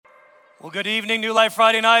Well, good evening, New Life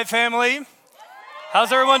Friday Night family.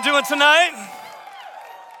 How's everyone doing tonight?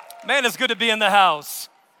 Man, it's good to be in the house.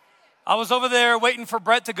 I was over there waiting for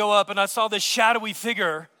Brett to go up, and I saw this shadowy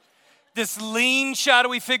figure, this lean,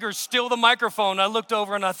 shadowy figure steal the microphone. I looked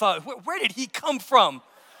over and I thought, where did he come from?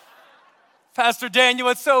 Pastor Daniel,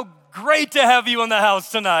 it's so great to have you in the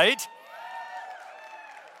house tonight.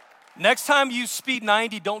 Next time you speed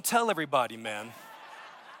 90, don't tell everybody, man.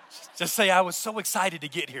 Just say, I was so excited to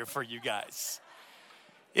get here for you guys.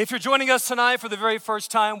 If you're joining us tonight for the very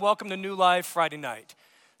first time, welcome to New Life Friday Night.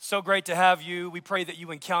 So great to have you. We pray that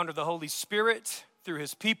you encounter the Holy Spirit through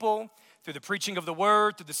His people, through the preaching of the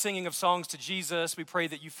Word, through the singing of songs to Jesus. We pray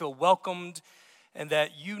that you feel welcomed and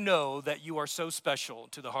that you know that you are so special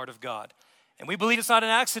to the heart of God. And we believe it's not an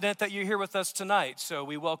accident that you're here with us tonight, so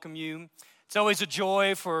we welcome you. It's always a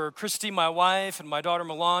joy for Christy, my wife, and my daughter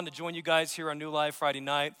Milan to join you guys here on New Life Friday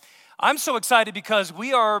Night. I'm so excited because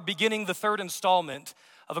we are beginning the third installment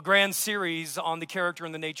of a grand series on the character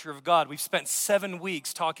and the nature of God. We've spent 7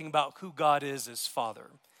 weeks talking about who God is as Father.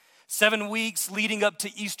 7 weeks leading up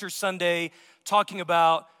to Easter Sunday, talking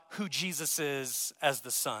about who Jesus is as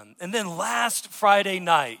the Son. And then last Friday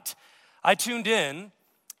night, I tuned in,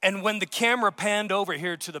 and when the camera panned over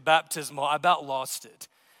here to the baptismal, I about lost it.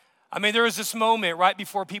 I mean, there was this moment right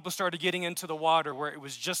before people started getting into the water where it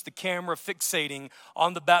was just the camera fixating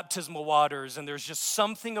on the baptismal waters, and there's just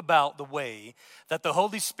something about the way that the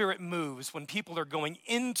Holy Spirit moves when people are going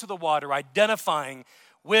into the water, identifying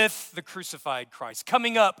with the crucified Christ,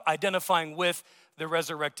 coming up, identifying with the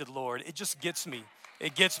resurrected Lord. It just gets me.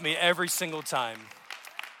 It gets me every single time.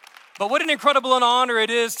 But what an incredible honor it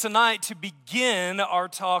is tonight to begin our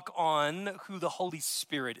talk on who the Holy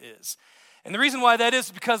Spirit is. And the reason why that is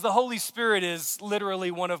because the Holy Spirit is literally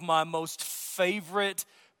one of my most favorite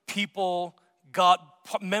people,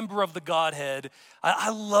 member of the Godhead. I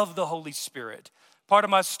love the Holy Spirit. Part of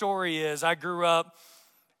my story is I grew up,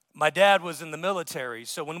 my dad was in the military,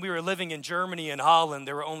 so when we were living in Germany and Holland,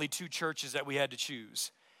 there were only 2 churches that we had to choose.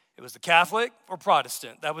 It was the Catholic or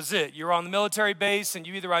Protestant. That was it. You were on the military base and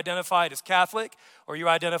you either identified as Catholic or you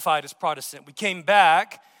identified as Protestant. We came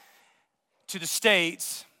back to the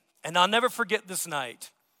States. And I'll never forget this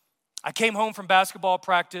night. I came home from basketball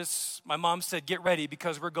practice. My mom said, get ready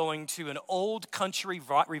because we're going to an old country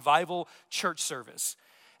revival church service.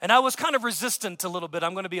 And I was kind of resistant a little bit.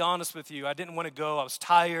 I'm going to be honest with you. I didn't want to go. I was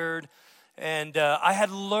tired. And I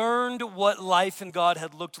had learned what life in God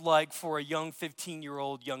had looked like for a young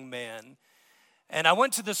 15-year-old young man. And I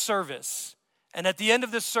went to this service. And at the end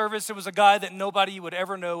of this service, it was a guy that nobody would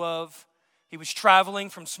ever know of. He was traveling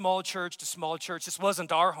from small church to small church. This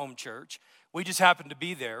wasn't our home church. We just happened to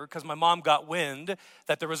be there because my mom got wind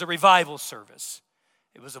that there was a revival service.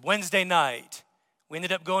 It was a Wednesday night. We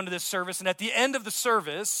ended up going to this service, and at the end of the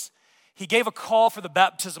service, he gave a call for the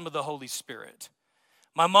baptism of the Holy Spirit.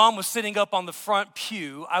 My mom was sitting up on the front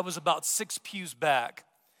pew. I was about 6 pews back.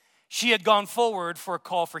 She had gone forward for a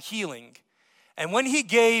call for healing. And when he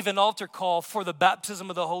gave an altar call for the baptism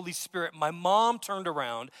of the Holy Spirit, my mom turned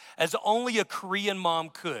around as only a Korean mom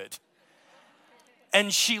could.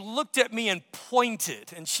 And she looked at me and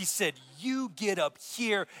pointed, and she said, you get up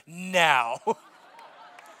here now.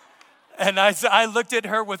 And I looked at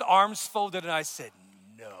her with arms folded, and I said,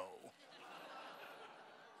 no.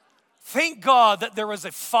 Thank God that there was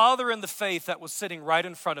a father in the faith that was sitting right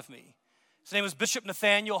in front of me. His name was Bishop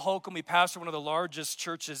Nathaniel Holcomb. He pastored one of the largest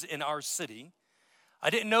churches in our city. I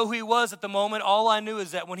didn't know who he was at the moment. All I knew is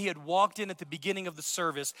that when he had walked in at the beginning of the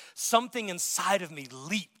service, something inside of me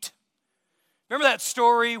leaped. Remember that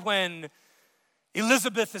story when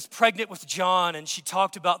Elizabeth is pregnant with John and she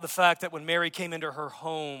talked about the fact that when Mary came into her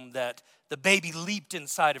home that the baby leaped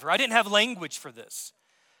inside of her. I didn't have language for this.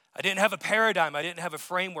 I didn't have a paradigm. I didn't have a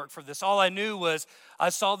framework for this. All I knew was I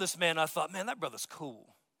saw this man. I thought, man, that brother's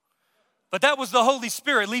cool. But that was the Holy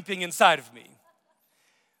Spirit leaping inside of me.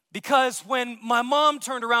 Because when my mom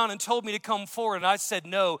turned around and told me to come forward and I said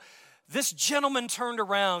no, this gentleman turned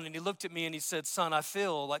around and he looked at me and he said, son, I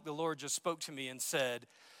feel like the Lord just spoke to me and said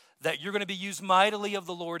that you're going to be used mightily of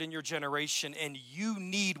the Lord in your generation and you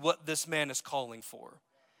need what this man is calling for.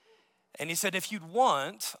 And he said, if you'd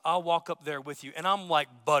want, I'll walk up there with you. And I'm like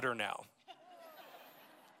butter now.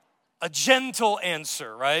 A gentle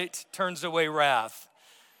answer, right? Turns away wrath.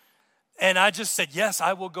 And I just said, yes,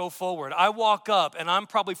 I will go forward. I walk up, and I'm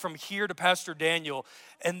probably from here to Pastor Daniel,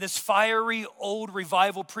 and this fiery old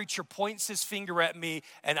revival preacher points his finger at me,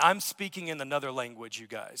 and I'm speaking in another language, you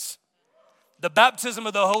guys. The baptism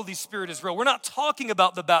of the Holy Spirit is real. We're not talking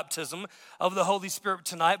about the baptism of the Holy Spirit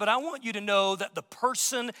tonight, but I want you to know that the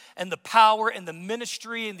person and the power and the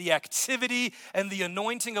ministry and the activity and the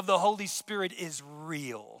anointing of the Holy Spirit is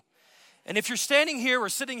real. And if you're standing here or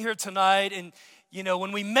sitting here tonight and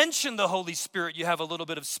when we mention the Holy Spirit, you have a little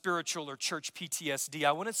bit of spiritual or church PTSD,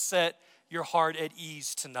 I want to set your heart at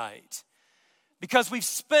ease tonight. Because we've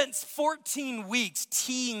spent 14 weeks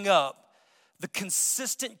teeing up the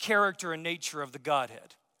consistent character and nature of the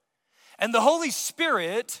Godhead. And the Holy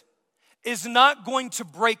Spirit is not going to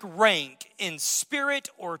break rank in spirit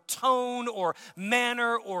or tone or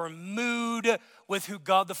manner or mood with who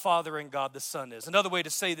God the Father and God the Son is. Another way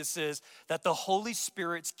to say this is that the Holy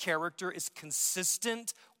Spirit's character is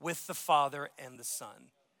consistent with the Father and the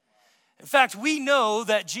Son. In fact, we know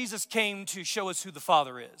that Jesus came to show us who the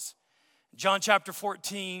Father is. John chapter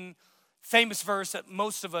 14, famous verse that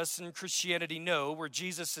most of us in Christianity know, where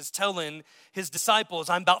Jesus is telling his disciples,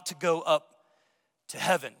 I'm about to go up to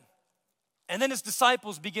heaven. And then his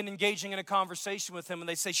disciples begin engaging in a conversation with him, and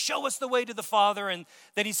they say, show us the way to the Father. And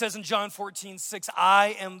then he says in John 14:6,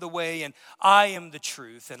 I am the way, and I am the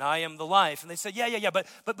truth, and I am the life. And they say, yeah,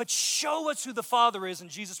 but show us who the Father is. And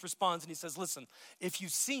Jesus responds, and he says, listen, if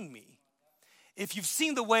you've seen me, if you've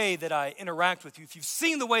seen the way that I interact with you, if you've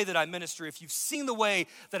seen the way that I minister, if you've seen the way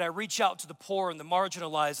that I reach out to the poor and the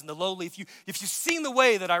marginalized and the lowly, if you've seen the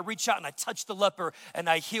way that I reach out and I touch the leper and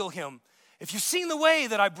I heal him, if you've seen the way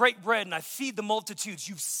that I break bread and I feed the multitudes,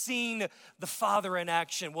 you've seen the Father in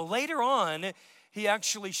action. Well, later on, he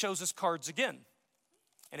actually shows us cards again.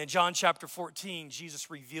 And in John chapter 14, Jesus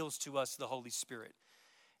reveals to us the Holy Spirit.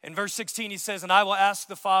 In verse 16, he says, and I will ask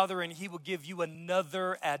the Father, and he will give you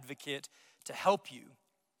another advocate to help you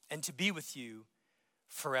and to be with you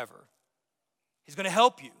forever. He's going to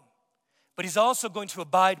help you, but he's also going to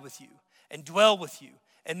abide with you and dwell with you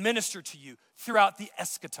and minister to you throughout the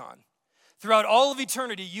eschaton. Throughout all of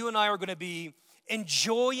eternity, you and I are going to be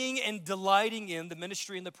enjoying and delighting in the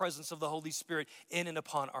ministry and the presence of the Holy Spirit in and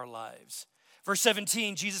upon our lives. Verse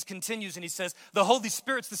 17, Jesus continues and he says, the Holy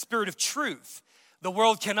Spirit's the Spirit of truth. The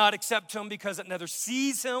world cannot accept him because it neither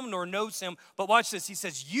sees him nor knows him. But watch this, he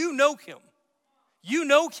says, you know him. You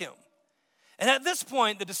know him. And at this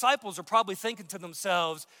point, the disciples are probably thinking to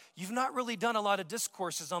themselves, you've not really done a lot of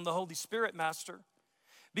discourses on the Holy Spirit, Master.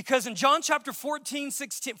 Because in John chapter 14,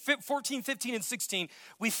 15, and 16,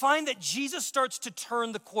 we find that Jesus starts to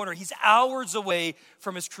turn the corner. He's hours away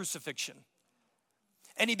from his crucifixion.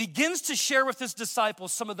 And he begins to share with his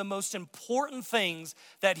disciples some of the most important things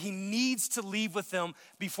that he needs to leave with them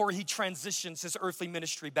before he transitions his earthly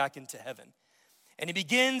ministry back into heaven. And he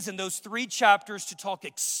begins in those 3 chapters to talk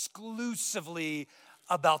exclusively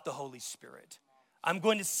about the Holy Spirit. I'm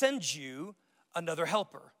going to send you another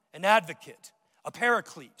helper, an advocate, a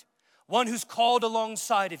paraclete, one who's called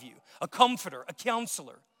alongside of you, a comforter, a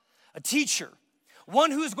counselor, a teacher,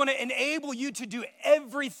 one who's going to enable you to do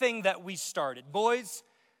everything that we started. Boys,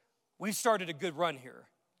 we've started a good run here,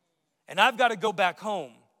 and I've got to go back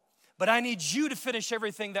home, but I need you to finish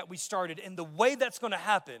everything that we started, and the way that's going to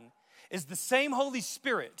happen is the same Holy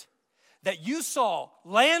Spirit that you saw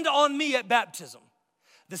land on me at baptism.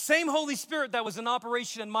 The same Holy Spirit that was in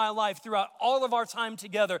operation in my life throughout all of our time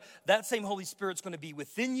together, that same Holy Spirit's going to be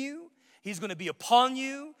within you. He's going to be upon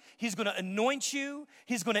you. He's going to anoint you.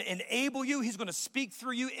 He's going to enable you. He's going to speak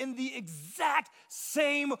through you in the exact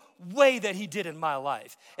same way that he did in my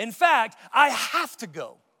life. In fact, I have to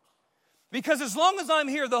go. Because as long as I'm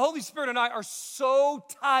here, the Holy Spirit and I are so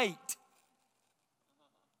tight.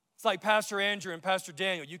 It's like Pastor Andrew and Pastor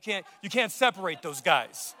Daniel. You can't separate those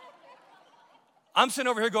guys. I'm sitting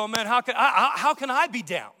over here going, man, how can I be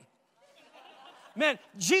down? Man,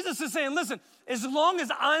 Jesus is saying, listen, as long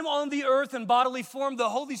as I'm on the earth in bodily form, the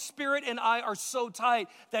Holy Spirit and I are so tight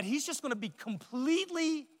that he's just going to be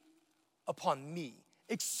completely upon me,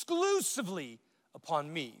 exclusively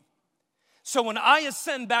upon me. So when I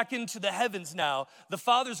ascend back into the heavens now, the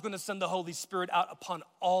Father's going to send the Holy Spirit out upon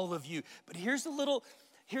all of you. But here's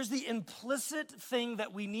the implicit thing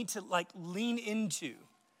that we need to lean into.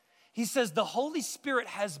 He says, the Holy Spirit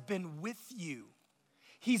has been with you.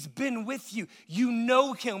 He's been with you. You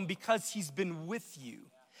know him because he's been with you.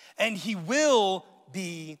 And he will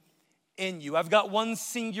be in you. I've got one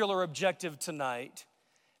singular objective tonight,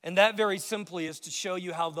 and that very simply is to show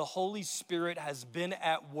you how the Holy Spirit has been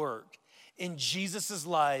at work in Jesus'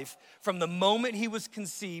 life from the moment he was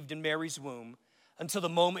conceived in Mary's womb until the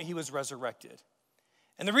moment he was resurrected.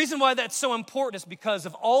 And the reason why that's so important is because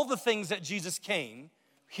of all the things that Jesus came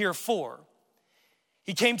here for.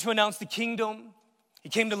 He came to announce the kingdom. He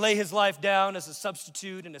came to lay his life down as a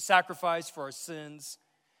substitute and a sacrifice for our sins.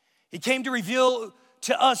 He came to reveal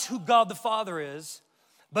to us who God the Father is,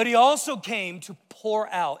 but he also came to pour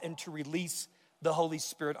out and to release the Holy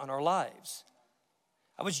Spirit on our lives.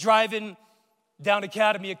 I was driving down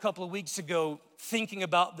Academy a couple of weeks ago thinking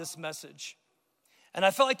about this message. And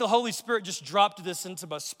I felt like the Holy Spirit just dropped this into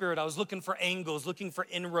my spirit. I was looking for angles, looking for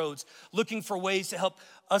inroads, looking for ways to help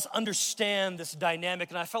us understand this dynamic.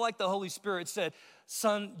 And I felt like the Holy Spirit said,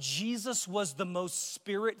 son, Jesus was the most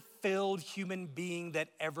spirit-filled human being that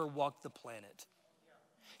ever walked the planet.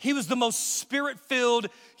 He was the most spirit-filled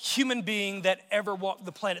human being that ever walked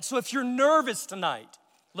the planet. So if you're nervous tonight,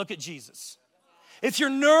 look at Jesus. If you're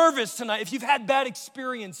nervous tonight, if you've had bad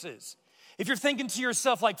experiences, if you're thinking to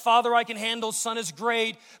yourself like, Father, I can handle, Son is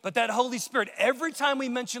great, but that Holy Spirit, every time we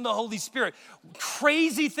mention the Holy Spirit,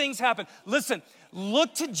 crazy things happen. Listen,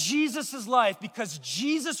 look to Jesus' life because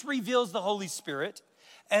Jesus reveals the Holy Spirit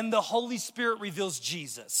and the Holy Spirit reveals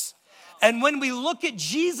Jesus. And when we look at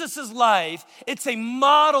Jesus' life, it's a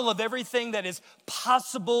model of everything that is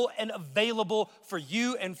possible and available for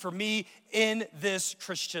you and for me in this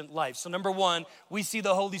Christian life. So number one, we see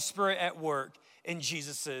the Holy Spirit at work in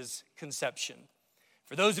Jesus' conception.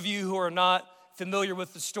 For those of you who are not familiar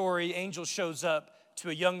with the story, angel shows up to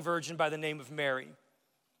a young virgin by the name of Mary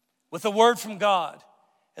with a word from God.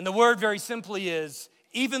 And the word very simply is,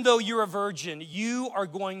 even though you're a virgin, you are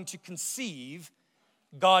going to conceive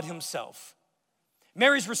God himself.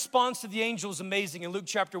 Mary's response to the angel is amazing. In Luke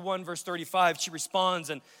chapter 1, verse 35, she responds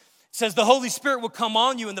and says, the Holy Spirit will come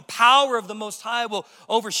on you and the power of the Most High will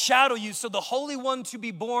overshadow you. So the Holy One to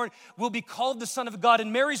be born will be called the Son of God.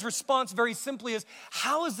 And Mary's response very simply is,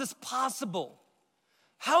 how is this possible?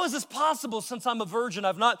 How is this possible since I'm a virgin?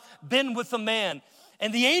 I've not been with a man.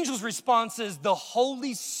 And the angel's response is, the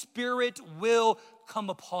Holy Spirit will come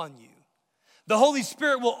upon you. The Holy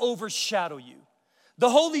Spirit will overshadow you. The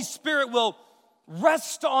Holy Spirit will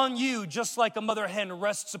rest on you just like a mother hen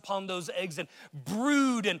rests upon those eggs and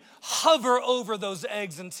brood and hover over those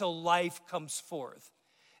eggs until life comes forth.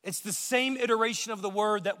 It's the same iteration of the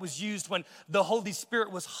word that was used when the Holy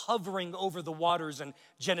Spirit was hovering over the waters in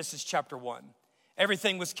Genesis chapter 1.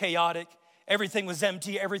 Everything was chaotic, everything was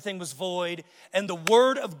empty, everything was void, and the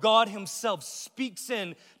word of God himself speaks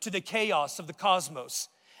in to the chaos of the cosmos.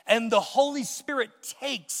 And the Holy Spirit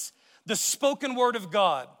takes the spoken word of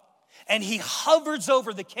God and he hovers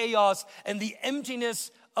over the chaos and the emptiness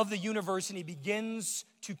of the universe and he begins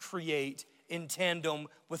to create in tandem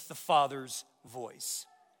with the Father's voice.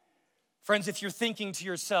 Friends, if you're thinking to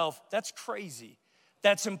yourself, that's crazy,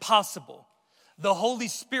 that's impossible. The Holy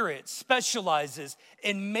Spirit specializes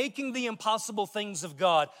in making the impossible things of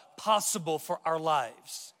God possible for our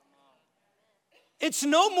lives. It's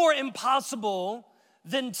no more impossible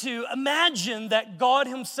than to imagine that God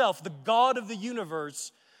himself, the God of the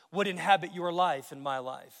universe, would inhabit your life and my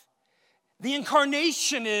life. The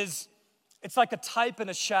incarnation it's like a type and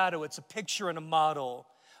a shadow. It's a picture and a model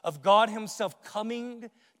of God himself coming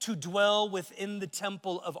to dwell within the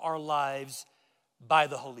temple of our lives by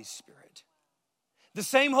the Holy Spirit. The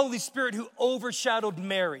same Holy Spirit who overshadowed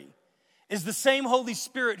Mary is the same Holy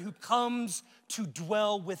Spirit who comes to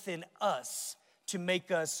dwell within us to make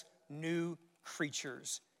us new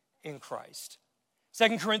creatures in Christ.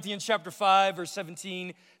 2 Corinthians chapter 5, verse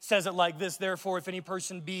 17 says it like this, therefore, if any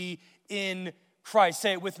person be in Christ,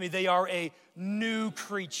 say it with me, they are a new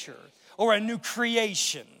creature or a new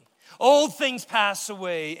creation. Old things pass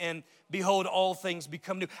away and behold, all things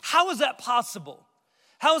become new. How is that possible?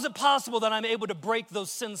 How is it possible that I'm able to break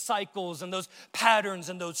those sin cycles and those patterns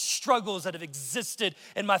and those struggles that have existed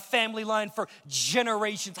in my family line for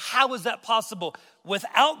generations? How is that possible?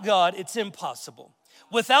 Without God, it's impossible.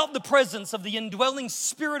 Without the presence of the indwelling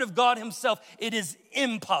Spirit of God himself, it is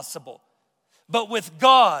impossible. But with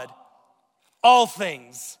God, all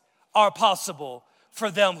things are possible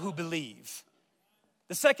for them who believe.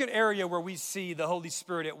 The second area where we see the Holy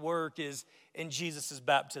Spirit at work is in Jesus'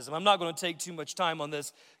 baptism. I'm not going to take too much time on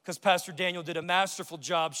this because Pastor Daniel did a masterful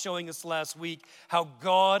job showing us last week how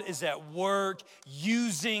God is at work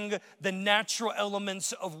using the natural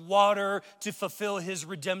elements of water to fulfill his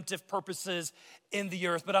redemptive purposes in the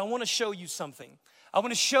earth. But I want to show you something. I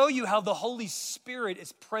want to show you how the Holy Spirit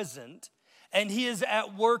is present and he is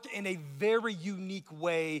at work in a very unique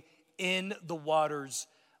way in the waters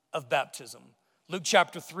of baptism. Luke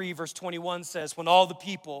chapter 3, verse 21 says, when all the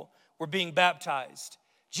people were being baptized,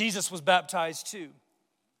 Jesus was baptized too.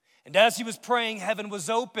 And as he was praying, heaven was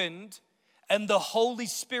opened, and the Holy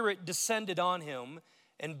Spirit descended on him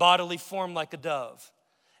in bodily form like a dove.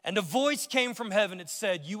 And a voice came from heaven. It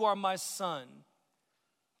said, you are my son.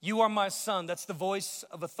 You are my son. That's the voice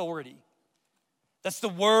of authority. That's the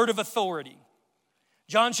word of authority.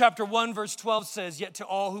 John chapter 1 verse 12 says, yet to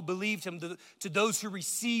all who believed him, to those who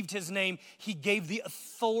received his name, he gave the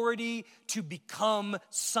authority to become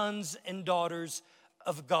sons and daughters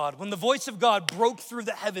of God. When the voice of God broke through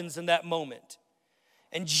the heavens in that moment,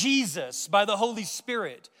 and Jesus, by the Holy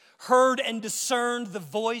Spirit, heard and discerned the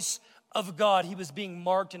voice of God, he was being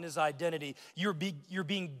marked in his identity. You're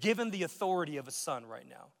being given the authority of a son right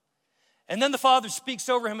now. And then the Father speaks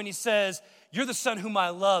over him and he says, you're the Son whom I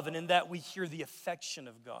love. And in that we hear the affection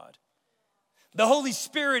of God. The Holy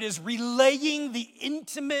Spirit is relaying the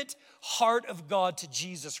intimate heart of God to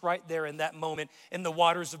Jesus right there in that moment in the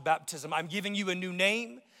waters of baptism. I'm giving you a new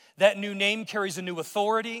name. That new name carries a new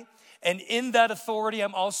authority. And in that authority,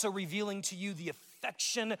 I'm also revealing to you the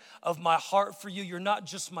affection of my heart for you. You're not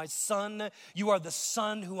just my son. You are the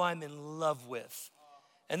son who I'm in love with.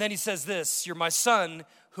 And then he says this, you're my son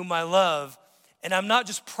whom I love, and I'm not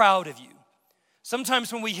just proud of you.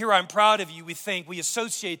 Sometimes when we hear I'm proud of you, we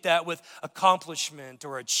associate that with accomplishment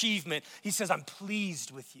or achievement. He says, I'm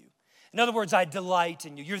pleased with you. In other words, I delight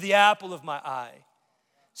in you. You're the apple of my eye.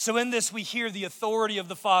 So in this, we hear the authority of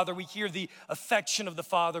the Father, we hear the affection of the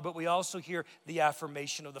Father, but we also hear the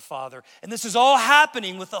affirmation of the Father. And this is all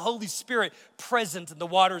happening with the Holy Spirit present in the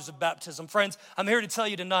waters of baptism. Friends, I'm here to tell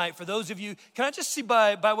you tonight, for those of you, can I just see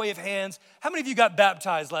by way of hands, how many of you got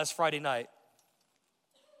baptized last Friday night?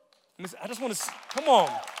 I just want to, come on.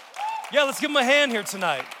 Yeah, let's give them a hand here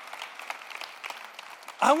tonight.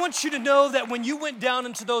 I want you to know that when you went down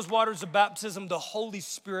into those waters of baptism, the Holy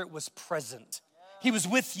Spirit was present. He was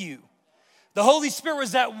with you. The Holy Spirit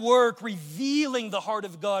was at work, revealing the heart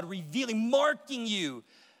of God, marking you.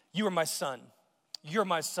 You are my son. You're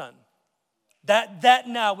my son. That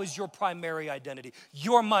now is your primary identity.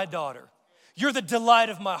 You're my daughter. You're the delight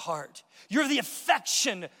of my heart. You're the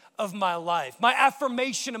affection of my life. My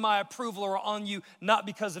affirmation and my approval are on you, not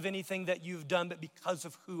because of anything that you've done, but because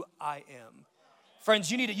of who I am.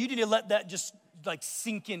 Friends, you need to let that just like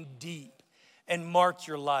sink in deep and mark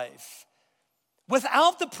your life.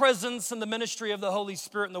 Without the presence and the ministry of the Holy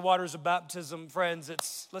Spirit in the waters of baptism, friends,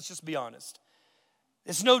 let's just be honest.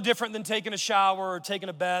 It's no different than taking a shower or taking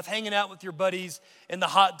a bath, hanging out with your buddies in the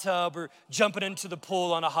hot tub or jumping into the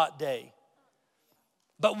pool on a hot day.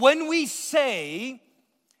 But when we say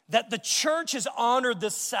that the church has honored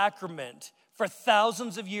this sacrament for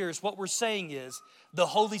thousands of years, what we're saying is the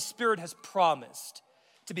Holy Spirit has promised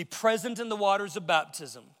to be present in the waters of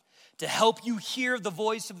baptism, to help you hear the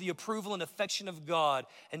voice of the approval and affection of God,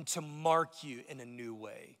 and to mark you in a new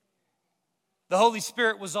way. The Holy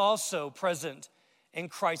Spirit was also present in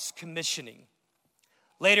Christ's commissioning.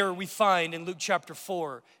 Later we find in Luke chapter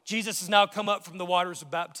 4, Jesus has now come up from the waters of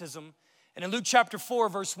baptism. And in Luke chapter 4,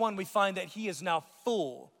 verse 1, we find that he is now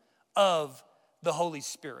full of the Holy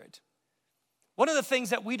Spirit. One of the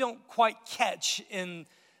things that we don't quite catch in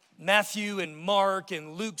Matthew and Mark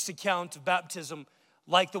and Luke's account of baptism,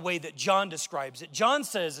 like the way that John describes it. John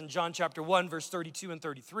says in John chapter 1, verse 32 and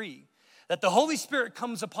 33, that the Holy Spirit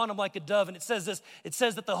comes upon him like a dove. And it says this, it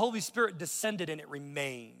says that the Holy Spirit descended and it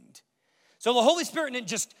remained. So the Holy Spirit didn't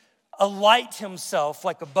just alight himself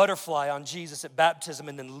like a butterfly on Jesus at baptism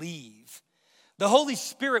and then leave. The Holy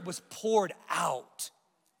Spirit was poured out.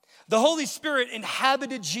 The Holy Spirit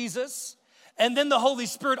inhabited Jesus, and then the Holy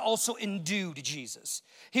Spirit also endued Jesus.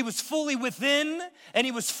 He was fully within, and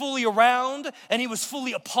he was fully around, and he was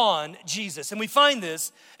fully upon Jesus. And we find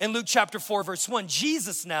this in Luke chapter 4, verse 1.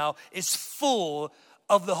 Jesus now is full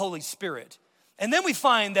of the Holy Spirit. And then we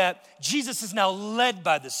find that Jesus is now led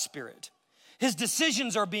by the Spirit. His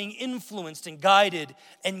decisions are being influenced and guided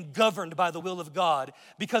and governed by the will of God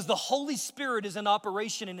because the Holy Spirit is in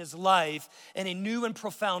operation in his life in a new and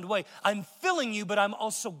profound way. I'm filling you, but I'm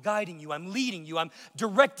also guiding you. I'm leading you. I'm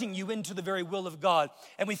directing you into the very will of God.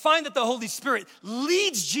 And we find that the Holy Spirit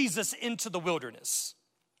leads Jesus into the wilderness.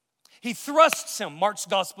 He thrusts him, Mark's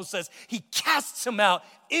gospel says, he casts him out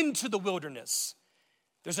into the wilderness.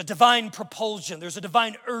 There's a divine propulsion. There's a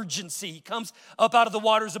divine urgency. He comes up out of the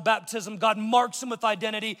waters of baptism. God marks him with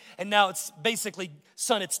identity. And now it's basically,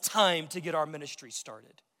 son, it's time to get our ministry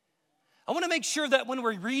started. I want to make sure that when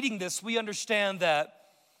we're reading this, we understand that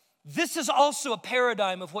this is also a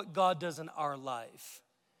paradigm of what God does in our life.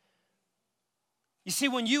 You see,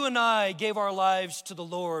 when you and I gave our lives to the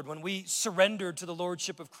Lord, when we surrendered to the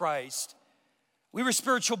Lordship of Christ, we were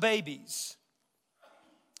spiritual babies.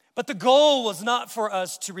 But the goal was not for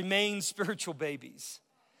us to remain spiritual babies.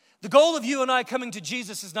 The goal of you and I coming to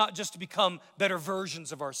Jesus is not just to become better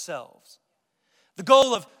versions of ourselves. The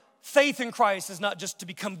goal of faith in Christ is not just to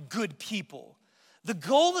become good people. The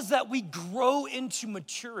goal is that we grow into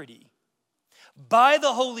maturity by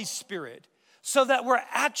the Holy Spirit so that we're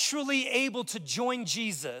actually able to join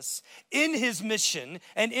Jesus in his mission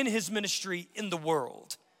and in his ministry in the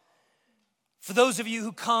world. For those of you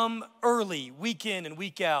who come early, week in and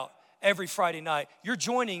week out, every Friday night, you're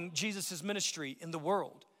joining Jesus' ministry in the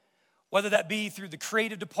world. Whether that be through the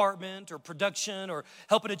creative department or production or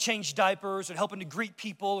helping to change diapers or helping to greet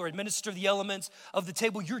people or administer the elements of the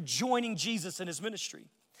table, you're joining Jesus in his ministry.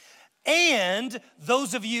 And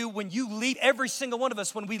those of you, when you leave, every single one of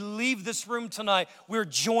us, when we leave this room tonight, we're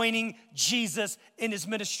joining Jesus in his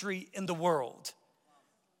ministry in the world.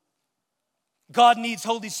 God needs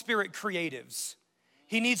Holy Spirit creatives.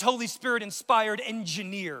 He needs Holy Spirit inspired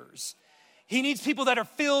engineers. He needs people that are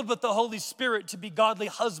filled with the Holy Spirit to be godly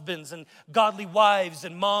husbands and godly wives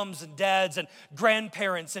and moms and dads and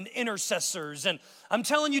grandparents and intercessors. And I'm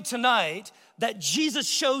telling you tonight that Jesus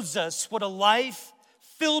shows us what a life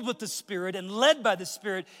filled with the Spirit and led by the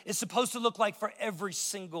Spirit is supposed to look like for every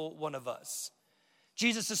single one of us.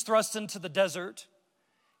 Jesus is thrust into the desert.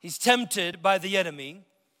 He's tempted by the enemy.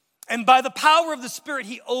 And by the power of the Spirit,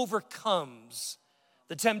 he overcomes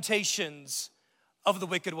the temptations of the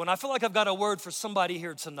wicked one. I feel like I've got a word for somebody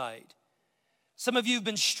here tonight. Some of you have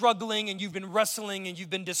been struggling and you've been wrestling and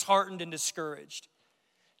you've been disheartened and discouraged.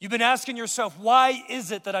 You've been asking yourself, why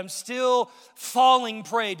is it that I'm still falling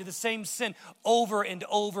prey to the same sin over and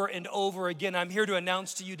over and over again? I'm here to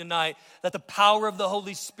announce to you tonight that the power of the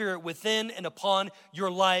Holy Spirit within and upon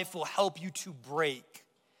your life will help you to break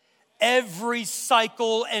every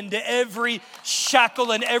cycle and every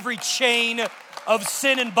shackle and every chain of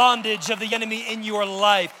sin and bondage of the enemy in your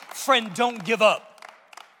life. Friend, don't give up.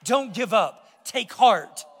 Don't give up. Take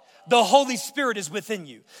heart. The Holy Spirit is within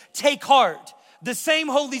you. Take heart. The same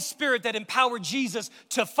Holy Spirit that empowered Jesus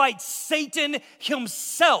to fight Satan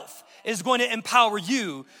himself is going to empower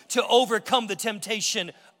you to overcome the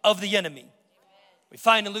temptation of the enemy. We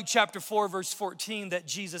find in Luke chapter 4, verse 14, that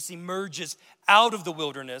Jesus emerges out of the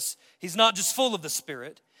wilderness. He's not just full of the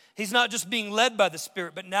Spirit. He's not just being led by the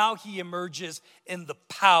Spirit, but now he emerges in the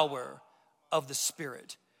power of the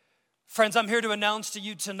Spirit. Friends, I'm here to announce to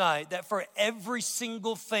you tonight that for every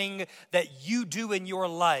single thing that you do in your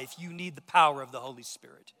life, you need the power of the Holy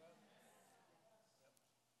Spirit.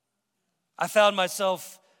 I found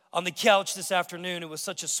myself on the couch this afternoon. It was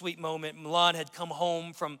such a sweet moment. Milan had come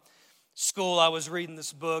home from school. I was reading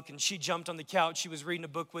this book, and she jumped on the couch. She was reading a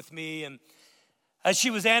book with me, and as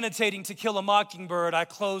she was annotating To Kill a Mockingbird, I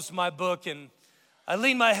closed my book and I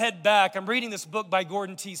leaned my head back. I'm reading this book by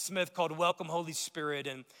Gordon T. Smith called Welcome, Holy Spirit,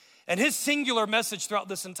 and his singular message throughout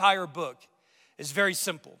this entire book is very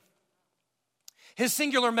simple. His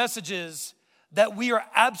singular message is that we are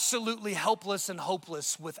absolutely helpless and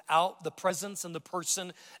hopeless without the presence and the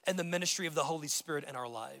person and the ministry of the Holy Spirit in our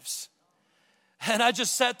lives. And I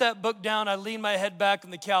just set that book down, I leaned my head back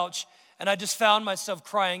on the couch, and I just found myself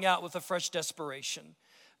crying out with a fresh desperation.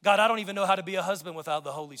 God, I don't even know how to be a husband without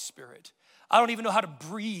the Holy Spirit. I don't even know how to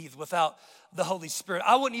breathe without the Holy Spirit.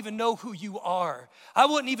 I wouldn't even know who you are. I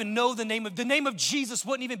wouldn't even know the name of Jesus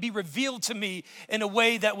wouldn't even be revealed to me in a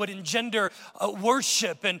way that would engender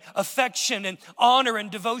worship and affection and honor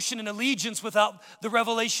and devotion and allegiance without the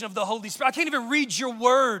revelation of the Holy Spirit. I can't even read your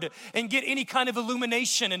word and get any kind of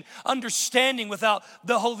illumination and understanding without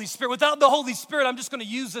the Holy Spirit. Without the Holy Spirit, I'm just going to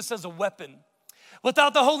use this as a weapon.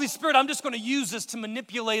 Without the Holy Spirit, I'm just going to use this to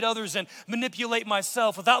manipulate others and manipulate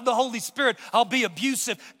myself. Without the Holy Spirit, I'll be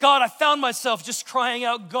abusive. God, I found myself just crying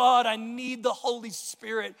out, God, I need the Holy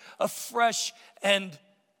Spirit afresh and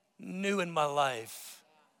new in my life.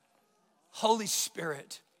 Holy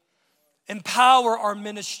Spirit, empower our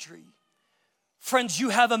ministry. Friends, you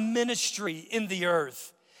have a ministry in the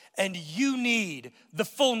earth, and you need the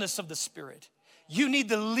fullness of the Spirit. You need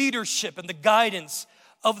the leadership and the guidance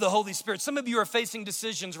of the Holy Spirit. Some of you are facing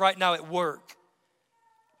decisions right now at work.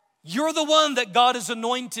 You're the one that God has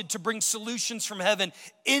anointed to bring solutions from heaven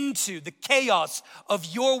into the chaos of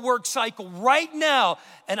your work cycle right now.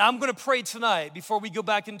 And I'm going to pray tonight, before we go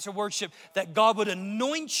back into worship, that God would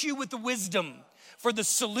anoint you with the wisdom for the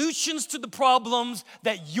solutions to the problems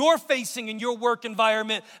that you're facing in your work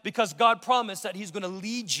environment, because God promised that he's going to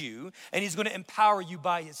lead you and he's going to empower you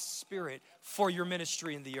by his Spirit for your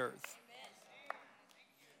ministry in the earth.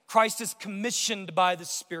 Christ is commissioned by the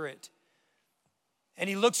Spirit. And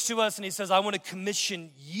he looks to us and he says, I want to commission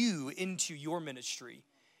you into your ministry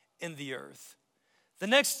in the earth. The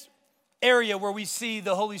next area where we see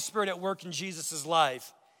the Holy Spirit at work in Jesus'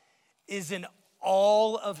 life is in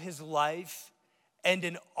all of his life and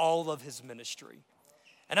in all of his ministry.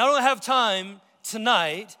 And I don't have time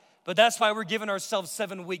tonight, but that's why we're giving ourselves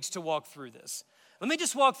 7 weeks to walk through this. Let me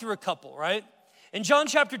just walk through a couple, right? In John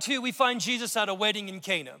chapter 2, we find Jesus at a wedding in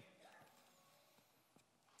Cana.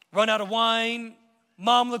 Run out of wine.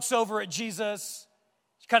 Mom looks over at Jesus.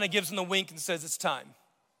 She kind of gives him the wink and says, it's time.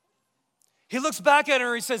 He looks back at her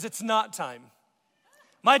and he says, it's not time.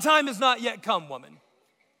 My time has not yet come, woman.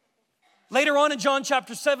 Later on in John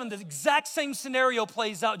chapter 7, the exact same scenario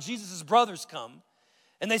plays out. Jesus' brothers come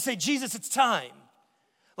and they say, Jesus, it's time.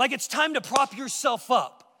 Like it's time to prop yourself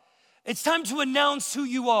up. It's time to announce who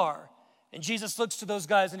you are. And Jesus looks to those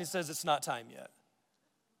guys and he says, it's not time yet.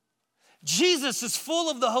 Jesus is full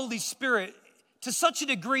of the Holy Spirit to such a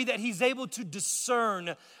degree that he's able to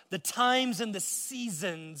discern the times and the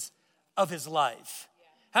seasons of his life.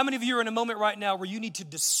 How many of you are in a moment right now where you need to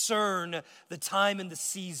discern the time and the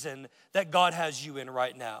season that God has you in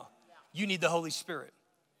right now? You need the Holy Spirit.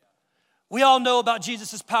 We all know about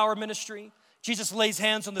Jesus' power ministry. Jesus lays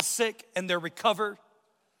hands on the sick and they're recovered.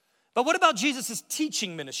 But what about Jesus'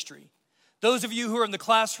 teaching ministry? Those of you who are in the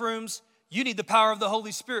classrooms, you need the power of the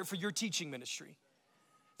Holy Spirit for your teaching ministry.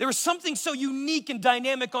 There was something so unique and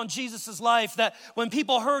dynamic on Jesus' life that when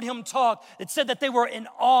people heard him talk, it said that they were in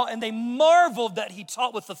awe and they marveled that he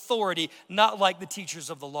taught with authority, not like the teachers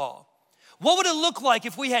of the law. What would it look like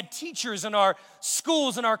if we had teachers in our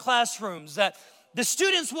schools, in our classrooms, that the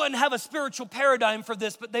students wouldn't have a spiritual paradigm for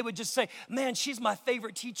this, but they would just say, man, she's my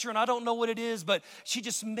favorite teacher and I don't know what it is, but she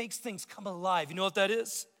just makes things come alive. You know what that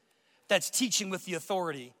is? That's teaching with the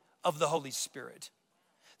authority of the Holy Spirit.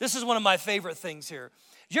 This is one of my favorite things here.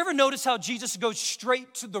 Do you ever notice how Jesus goes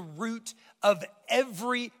straight to the root of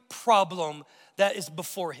every problem that is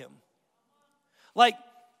before him? Like,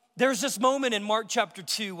 there's this moment in Mark chapter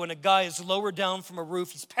 2 when a guy is lowered down from a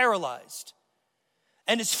roof, he's paralyzed.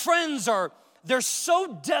 And his friends they're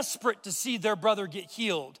so desperate to see their brother get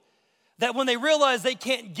healed that when they realize they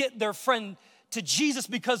can't get their friend to Jesus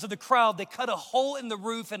because of the crowd, they cut a hole in the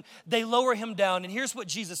roof and they lower him down. And here's what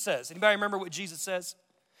Jesus says. Anybody remember what Jesus says?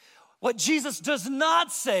 What Jesus does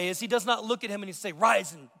not say is he does not look at him and he say,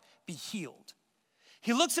 rise and be healed.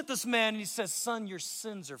 He looks at this man and he says, son, your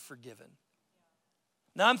sins are forgiven.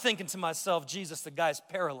 Now I'm thinking to myself, Jesus, the guy's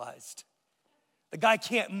paralyzed. The guy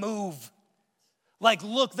can't move. Like,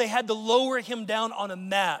 look, they had to lower him down on a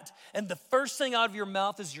mat. And the first thing out of your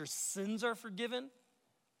mouth is your sins are forgiven.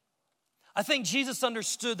 I think Jesus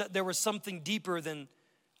understood that there was something deeper than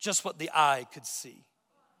just what the eye could see.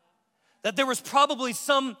 That there was probably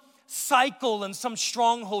some cycle and some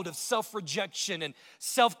stronghold of self-rejection and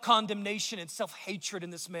self-condemnation and self-hatred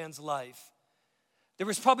in this man's life. There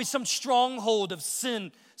was probably some stronghold of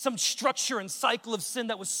sin, some structure and cycle of sin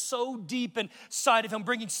that was so deep inside of him,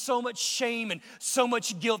 bringing so much shame and so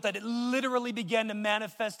much guilt that it literally began to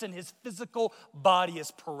manifest in his physical body as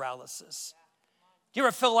paralysis. Do you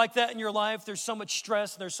ever feel like that in your life? There's so much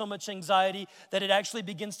stress, there's so much anxiety that it actually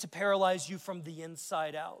begins to paralyze you from the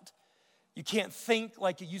inside out. You can't think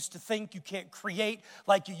like you used to think. You can't create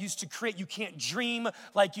like you used to create. You can't dream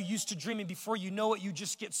like you used to dream. And before you know it, you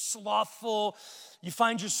just get slothful. You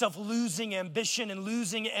find yourself losing ambition and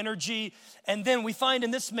losing energy. And then we find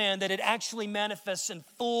in this man that it actually manifests in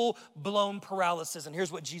full-blown paralysis. And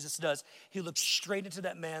here's what Jesus does. He looks straight into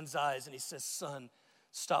that man's eyes and he says, son,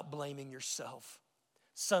 stop blaming yourself.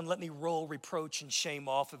 Son, let me roll reproach and shame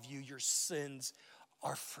off of you. Your sins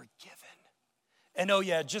are forgiven. And oh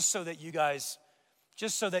yeah, just so that you guys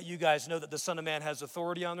know that the Son of Man has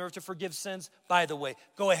authority on earth to forgive sins, by the way,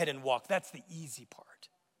 go ahead and walk. That's the easy part.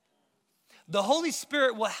 The Holy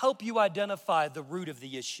Spirit will help you identify the root of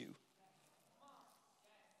the issue.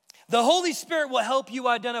 The Holy Spirit will help you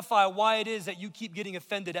identify why it is that you keep getting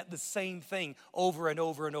offended at the same thing over and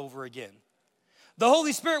over and over again. The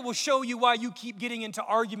Holy Spirit will show you why you keep getting into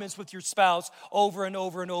arguments with your spouse over and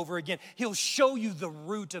over and over again. He'll show you the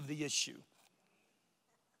root of the issue.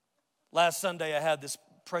 Last Sunday, I had this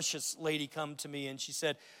precious lady come to me and she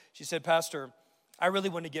said, Pastor, I really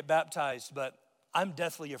want to get baptized, but I'm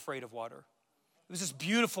deathly afraid of water. It was this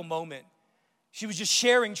beautiful moment. She was just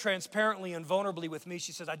sharing transparently and vulnerably with me.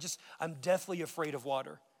 She says, I'm deathly afraid of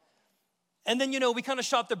water. And then, we kind of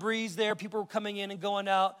shot the breeze there. People were coming in and going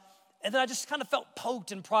out. And then I just kind of felt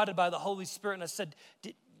poked and prodded by the Holy Spirit. And I said,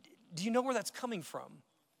 do you know where that's coming from?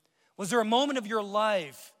 Was there a moment of your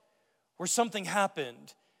life where something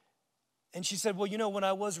happened? And she said, well, when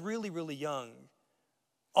I was really, really young,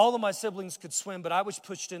 all of my siblings could swim, but I was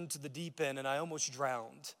pushed into the deep end and I almost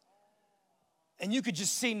drowned. And you could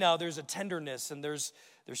just see now there's a tenderness and there's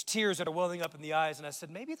tears that are welling up in the eyes. And I said,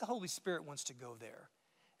 maybe the Holy Spirit wants to go there.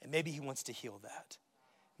 And maybe he wants to heal that.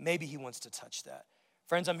 Maybe he wants to touch that.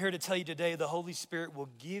 Friends, I'm here to tell you today, the Holy Spirit will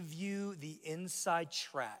give you the inside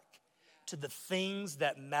track to the things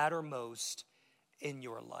that matter most in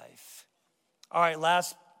your life. All right,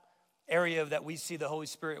 last area that we see the Holy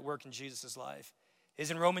Spirit work in Jesus' life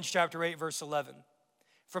is in Romans chapter 8, verse 11.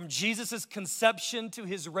 From Jesus' conception to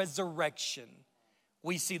his resurrection,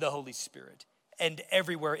 we see the Holy Spirit, and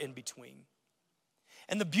everywhere in between.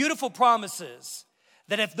 And the beautiful promise is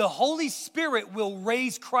that if the Holy Spirit will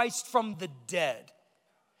raise Christ from the dead,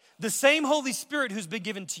 the same Holy Spirit who's been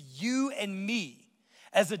given to you and me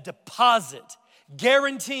as a deposit,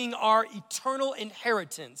 guaranteeing our eternal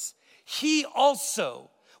inheritance, he also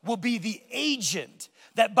will be the agent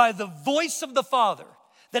that by the voice of the Father,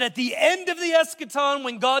 that at the end of the eschaton,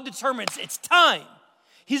 when God determines it's time,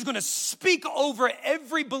 he's going to speak over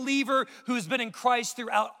every believer who has been in Christ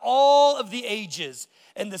throughout all of the ages.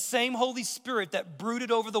 And the same Holy Spirit that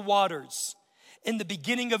brooded over the waters in the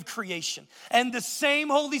beginning of creation, and the same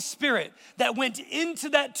Holy Spirit that went into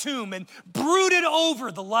that tomb and brooded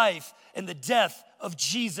over the life and the death of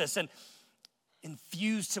Jesus and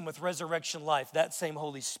infused him with resurrection life, that same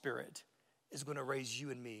Holy Spirit is going to raise you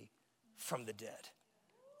and me from the dead.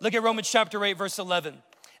 Look at Romans chapter 8, verse 11.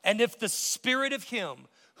 And if the Spirit of him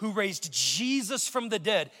who raised Jesus from the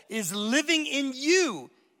dead is living in you,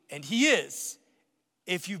 and he is,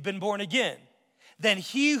 if you've been born again, then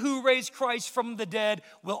he who raised Christ from the dead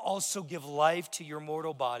will also give life to your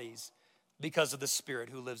mortal bodies because of the Spirit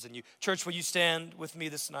who lives in you. Church, will you stand with me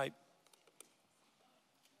this night?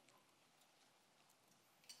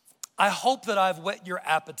 I hope that I've whet your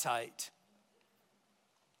appetite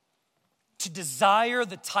to desire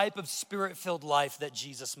the type of Spirit-filled life that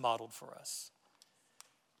Jesus modeled for us.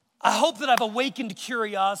 I hope that I've awakened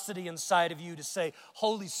curiosity inside of you to say,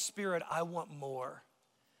 Holy Spirit, I want more.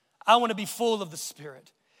 I want to be full of the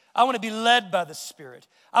Spirit. I want to be led by the Spirit.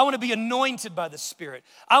 I want to be anointed by the Spirit.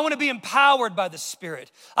 I want to be empowered by the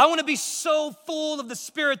Spirit. I want to be so full of the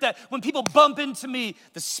Spirit that when people bump into me,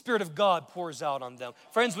 the Spirit of God pours out on them.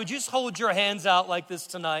 Friends, would you just hold your hands out like this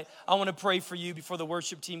tonight? I want to pray for you before the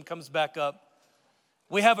worship team comes back up.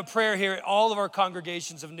 We have a prayer here at all of our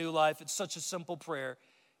congregations of New Life. It's such a simple prayer.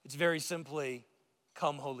 It's very simply,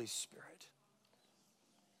 come Holy Spirit.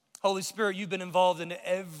 Holy Spirit, you've been involved in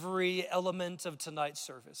every element of tonight's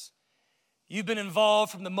service. You've been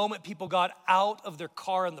involved from the moment people got out of their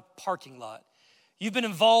car in the parking lot. You've been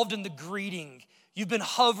involved in the greeting. You've been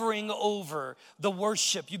hovering over the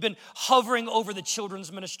worship. You've been hovering over the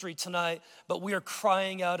children's ministry tonight. But we are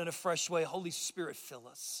crying out in a fresh way, Holy Spirit, fill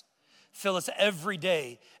us. Fill us every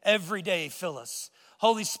day, fill us.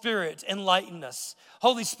 Holy Spirit, enlighten us.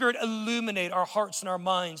 Holy Spirit, illuminate our hearts and our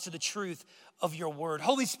minds to the truth of your word.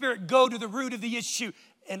 Holy Spirit, go to the root of the issue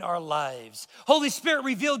in our lives. Holy Spirit,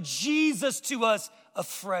 reveal Jesus to us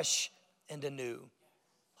afresh and anew.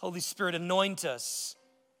 Holy Spirit, anoint us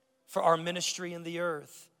for our ministry in the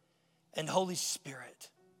earth. And Holy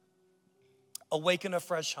Spirit, awaken a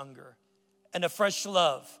fresh hunger and a fresh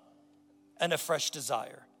love and a fresh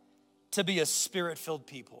desire to be a Spirit-filled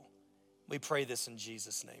people. We pray this in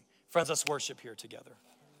Jesus' name. Friends, let's worship here together.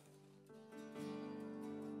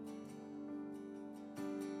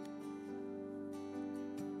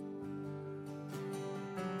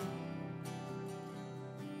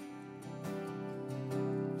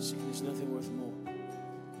 There's nothing worth more.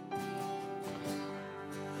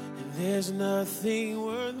 And there's nothing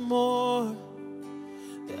worth more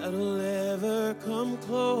that'll ever come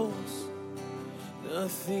close.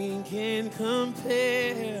 Nothing can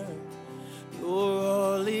compare. You're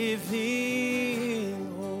all living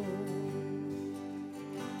hope.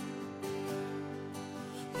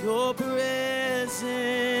 Your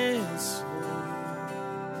presence,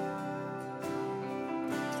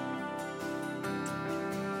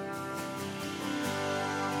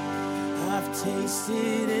 I've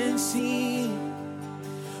tasted and seen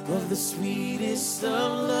of the sweetest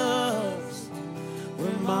of loves,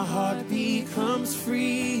 when my heart becomes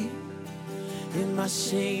free and my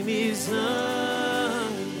shame is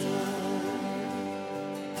undone.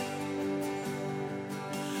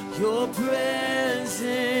 Your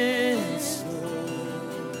presence,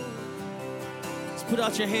 Lord. Let's put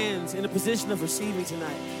out your hands in a position of receiving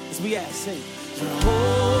tonight as we ask, sing. Your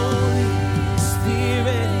Holy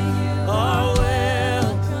Spirit are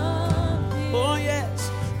welcome. Oh yes,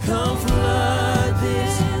 come flood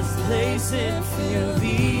this place and fill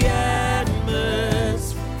the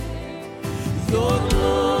atmosphere. Your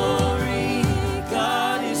glory,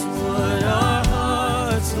 God, is what our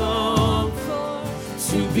hearts long for,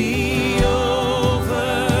 to be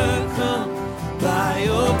overcome by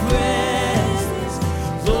your presence,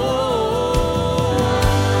 Lord.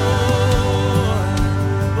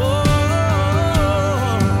 Oh,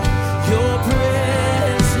 your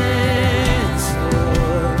presence,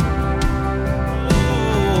 Lord.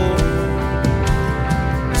 Oh,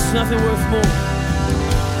 there's nothing worth more.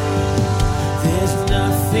 There's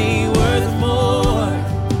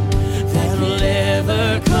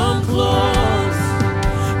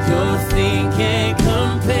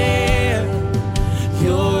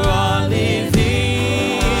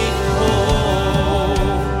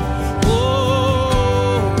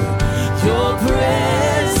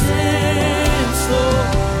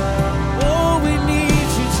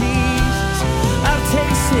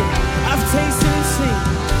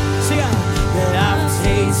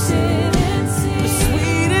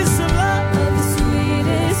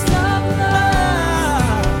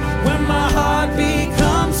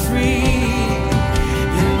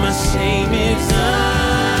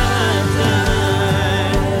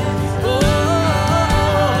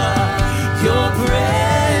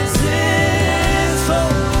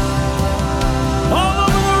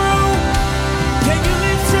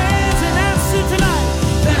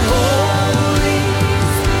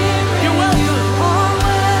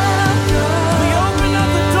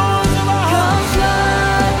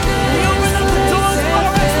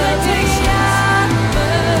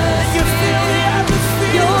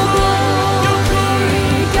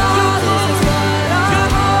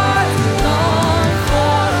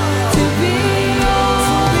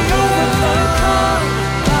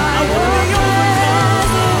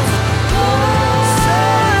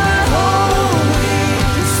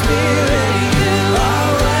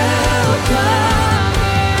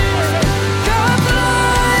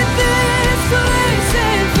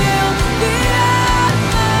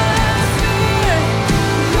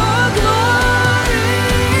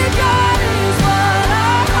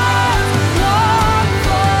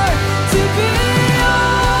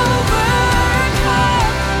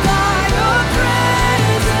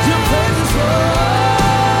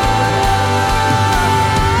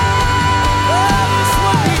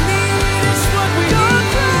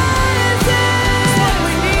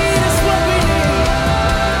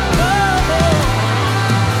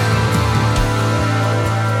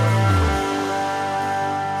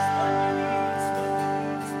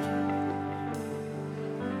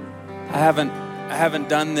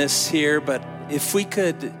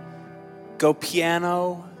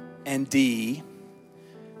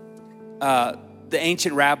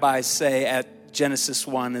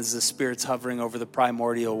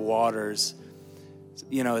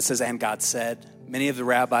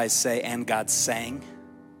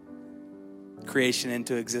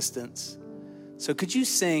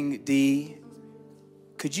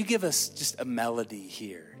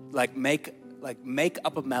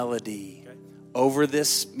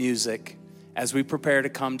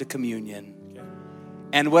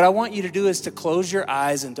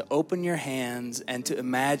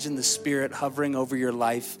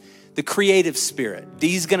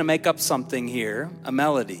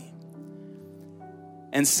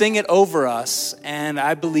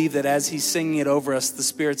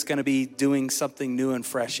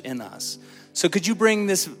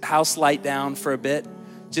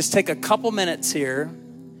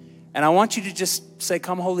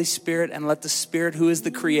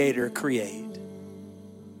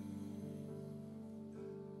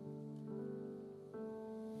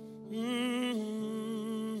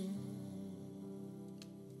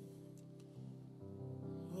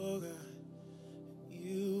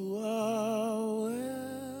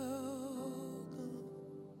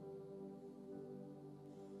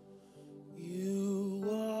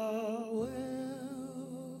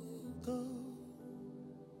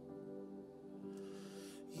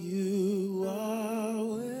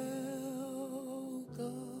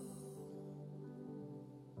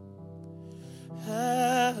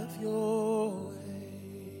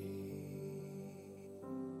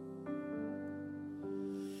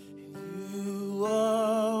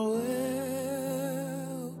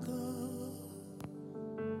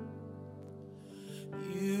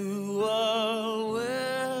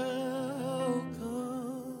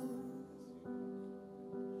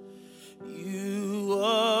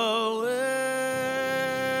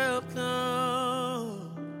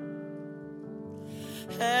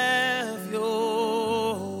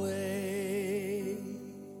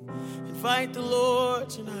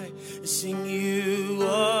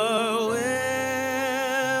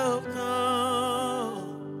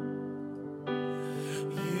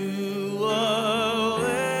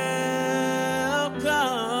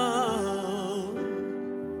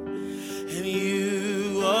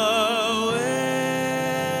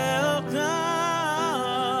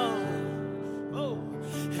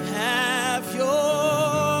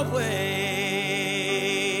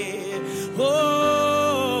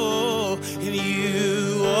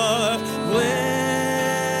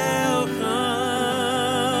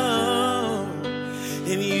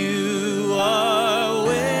and you are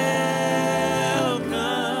welcome.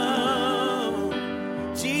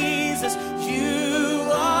 Jesus, you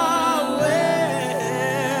are welcome.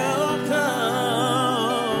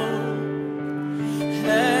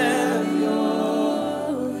 Have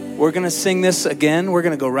your way. We're going to sing this again. We're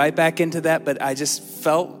going to go right back into that, but I just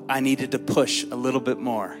felt I needed to push a little bit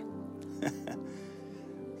more.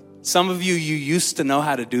 Some of you used to know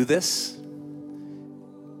how to do this,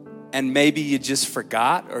 and maybe you just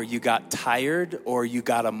forgot, or you got tired, or you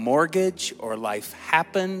got a mortgage, or life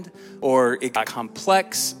happened, or it got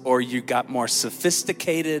complex, or you got more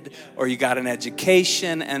sophisticated, or you got an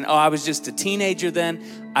education, and I was just a teenager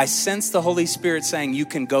then. I sense the Holy Spirit saying you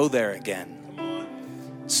can go there again.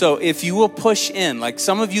 So if you will push in, like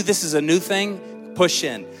some of you, this is a new thing, push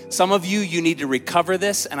in. Some of you, you need to recover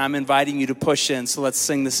this, and I'm inviting you to push in. So let's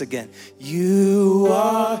sing this again. You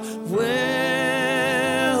are welcome.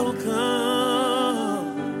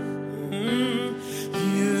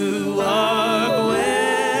 You are welcome.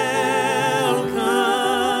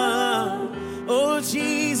 Oh,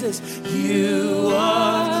 Jesus, you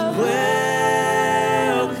are welcome.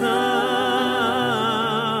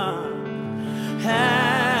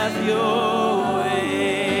 Have your way.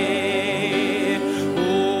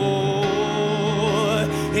 Oh,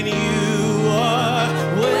 and you are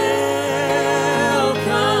welcome.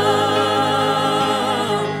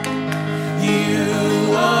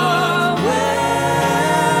 You are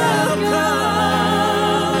welcome.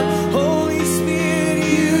 Holy Spirit,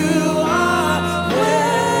 you are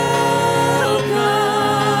welcome.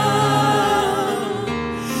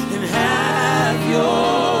 And have your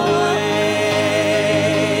way.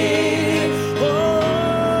 Oh,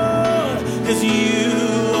 'cause you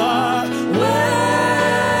are welcome.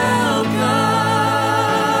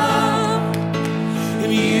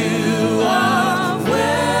 And you are welcome.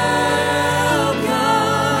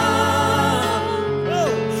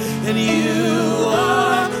 Oh, and you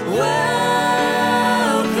are welcome.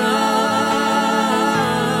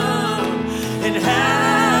 And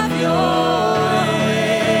have your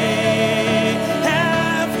way.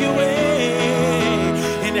 Have your way.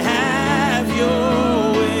 And have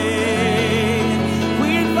your way. We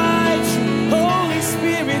invite you, Holy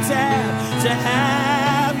Spirit, to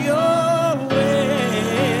have your way.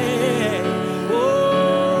 Oh,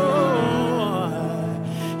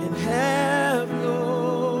 and have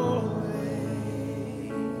your way.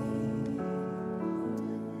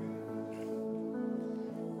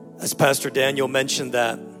 As Pastor Daniel mentioned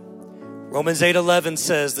that, Romans 8:11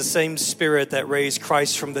 says, the same Spirit that raised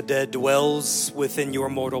Christ from the dead dwells within your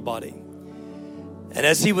mortal body. And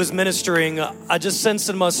as he was ministering, I just sensed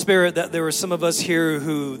in my spirit that there were some of us here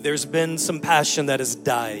who there's been some passion that has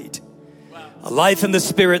died. A life in the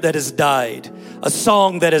Spirit that has died. A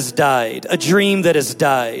song that has died. A dream that has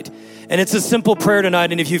died. And it's a simple prayer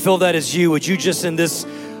tonight. And if you feel that is you, would you just in this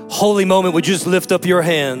holy moment, would you just lift up your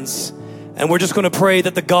hands? And we're just going to pray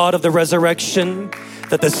that the God of the resurrection,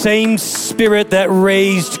 that the same Spirit that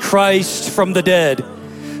raised Christ from the dead,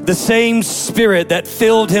 the same Spirit that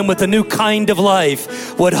filled him with a new kind of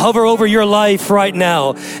life would hover over your life right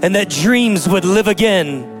now, and that dreams would live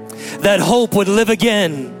again, that hope would live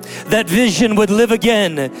again, that vision would live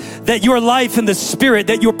again, that your life in the Spirit,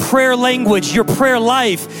 that your prayer language, your prayer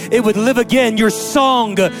life, it would live again, your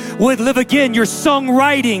song would live again, your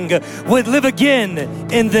songwriting would live again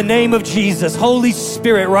in the name of Jesus. Holy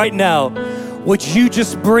Spirit, right now, would you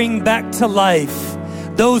just bring back to life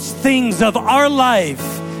those things of our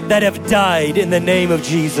life that have died in the name of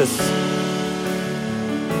Jesus.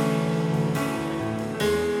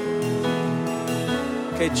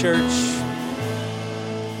 Okay, church,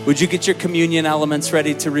 would you get your communion elements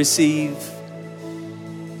ready to receive?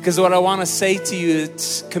 Because what I want to say to you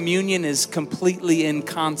is communion is completely in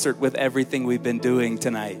concert with everything we've been doing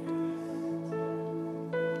tonight.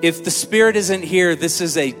 If the Spirit isn't here, this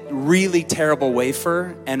is a really terrible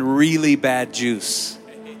wafer and really bad juice.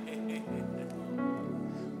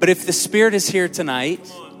 But if the Spirit is here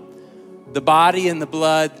tonight, the body and the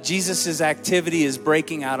blood, Jesus' activity is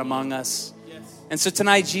breaking out among us. And so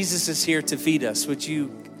tonight, Jesus is here to feed us. Would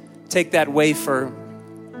you take that wafer?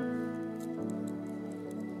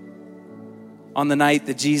 On the night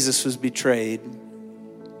that Jesus was betrayed,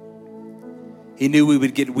 he knew we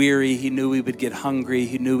would get weary. He knew we would get hungry.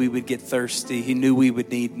 He knew we would get thirsty. He knew we would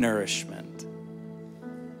need nourishment.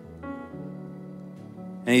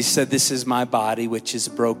 And he said, this is my body, which is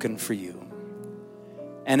broken for you.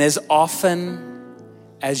 And as often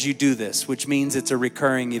as you do this, which means it's a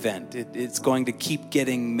recurring event, it's going to keep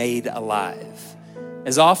getting made alive.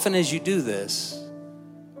 As often as you do this,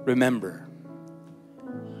 remember,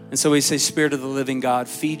 And so we say, Spirit of the living God,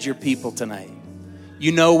 feed your people tonight.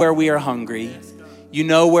 You know where we are hungry. You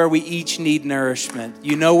know where we each need nourishment.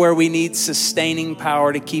 You know where we need sustaining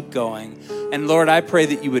power to keep going. And Lord, I pray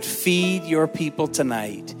that you would feed your people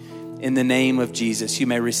tonight in the name of Jesus. You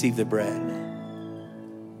may receive the bread.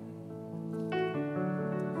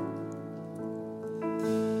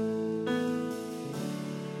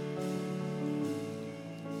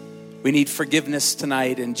 We need forgiveness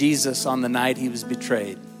tonight. And Jesus, on the night he was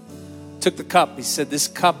betrayed, took the cup. He said, this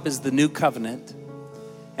cup is the new covenant,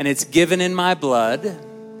 and it's given in my blood,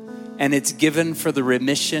 and it's given for the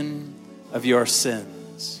remission of your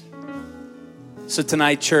sins. So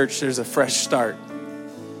tonight, church, there's a fresh start.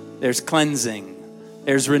 There's cleansing.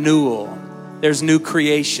 There's renewal. There's new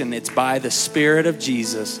creation. It's by the Spirit of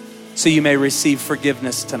Jesus. So you may receive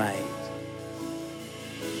forgiveness tonight.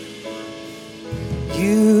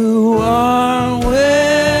 You are welcome.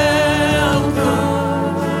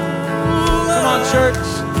 Come on, church.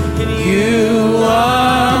 You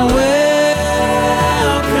are welcome.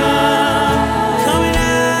 Come and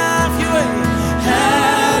have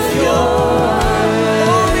your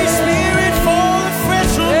Holy Spirit, fall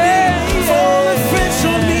afresh on me. Fall afresh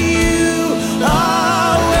on me. You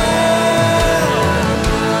are welcome.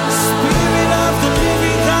 Spirit of the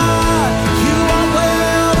living God, you are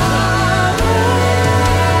welcome.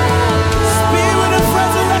 Spirit of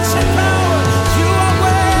resurrection power, you are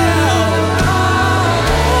welcome.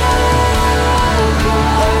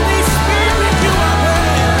 Holy Spirit, you are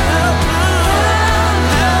welcome.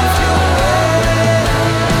 Have your way.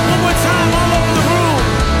 One more time, all over the room.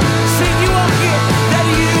 Sing you up here that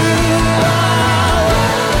you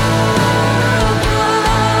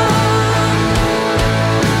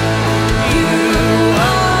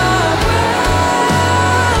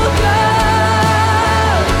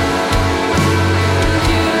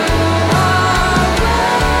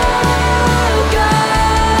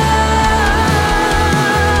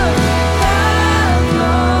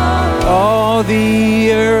all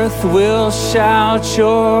the earth will shout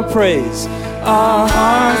your praise. Our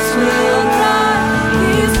hearts will cry,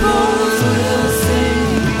 these bones will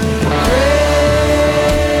sing. Praise.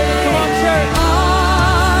 Come on, church.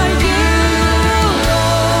 Are you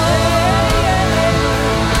Lord?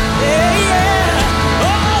 Yeah, yeah.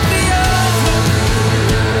 All the earth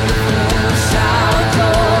will shout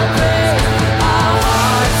your praise. Our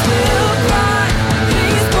hearts will cry,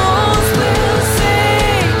 these bones will sing.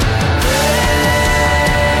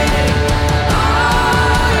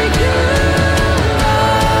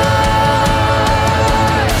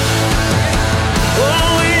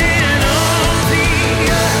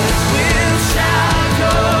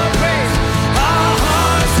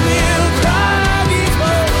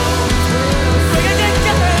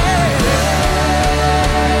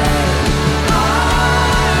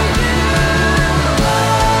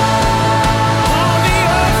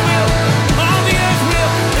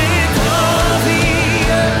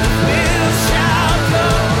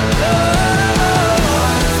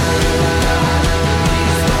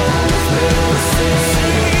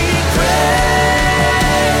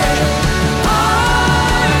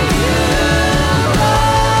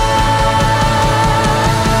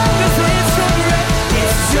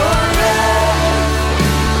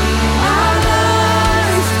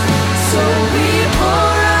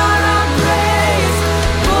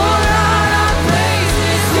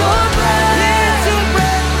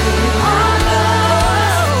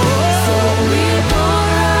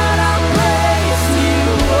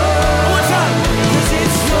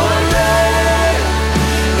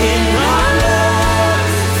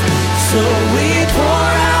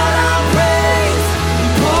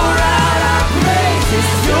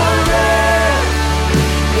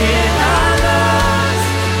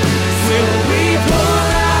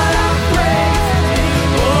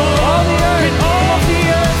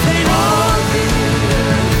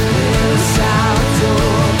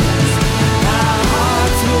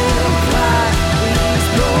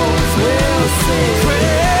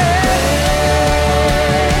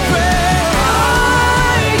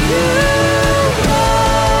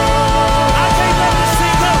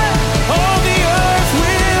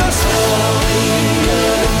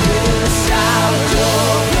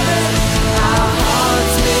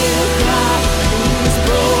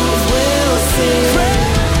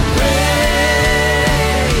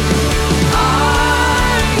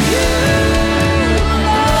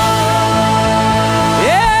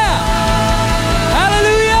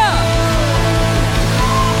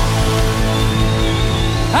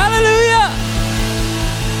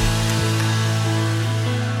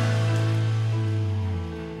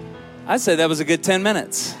 I'd say that was a good 10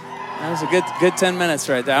 minutes. That was a good 10 minutes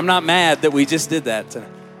right there. I'm not mad that we just did that tonight.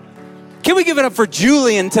 Can we give it up for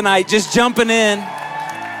Julian tonight, just jumping in?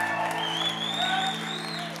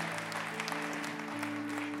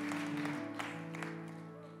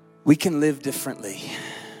 We can live differently.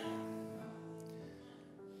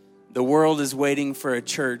 The world is waiting for a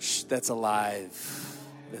church that's alive,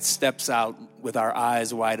 that steps out with our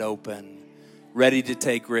eyes wide open, ready to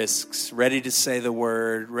take risks, ready to say the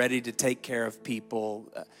word, ready to take care of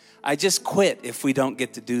people. I just quit if we don't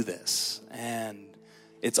get to do this. And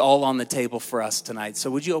it's all on the table for us tonight.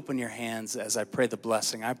 So would you open your hands as I pray the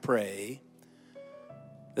blessing? I pray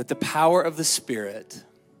that the power of the Spirit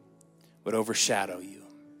would overshadow you.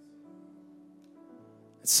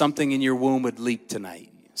 Something in your womb would leap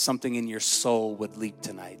tonight. Something in your soul would leap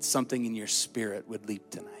tonight. Something in your spirit would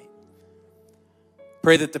leap tonight.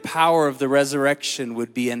 Pray that the power of the resurrection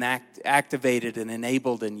would be activated and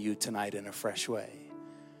enabled in you tonight in a fresh way.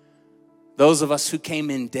 Those of us who came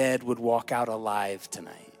in dead would walk out alive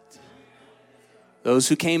tonight. Those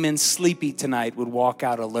who came in sleepy tonight would walk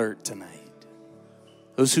out alert tonight.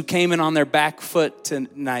 Those who came in on their back foot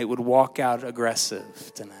tonight would walk out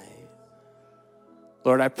aggressive tonight.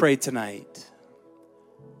 Lord, I pray tonight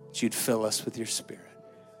that you'd fill us with your Spirit.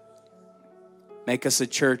 Make us a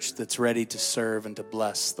church that's ready to serve and to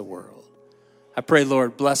bless the world. I pray,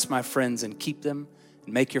 Lord, bless my friends and keep them,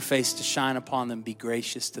 and make your face to shine upon them, be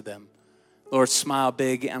gracious to them. Lord, smile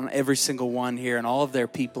big on every single one here and all of their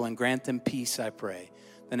people, and grant them peace, I pray.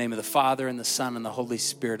 In the name of the Father and the Son and the Holy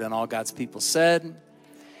Spirit, and all God's people said,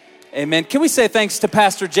 amen. Can we say thanks to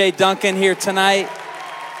Pastor Jay Duncan here tonight?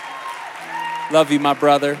 Love you, my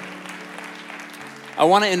brother. I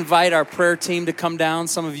want to invite our prayer team to come down.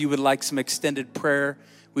 Some of you would like some extended prayer.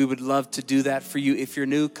 We would love to do that for you. If you're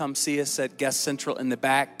new, come see us at Guest Central in the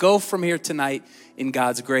back. Go from here tonight in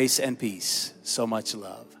God's grace and peace. So much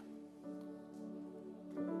love.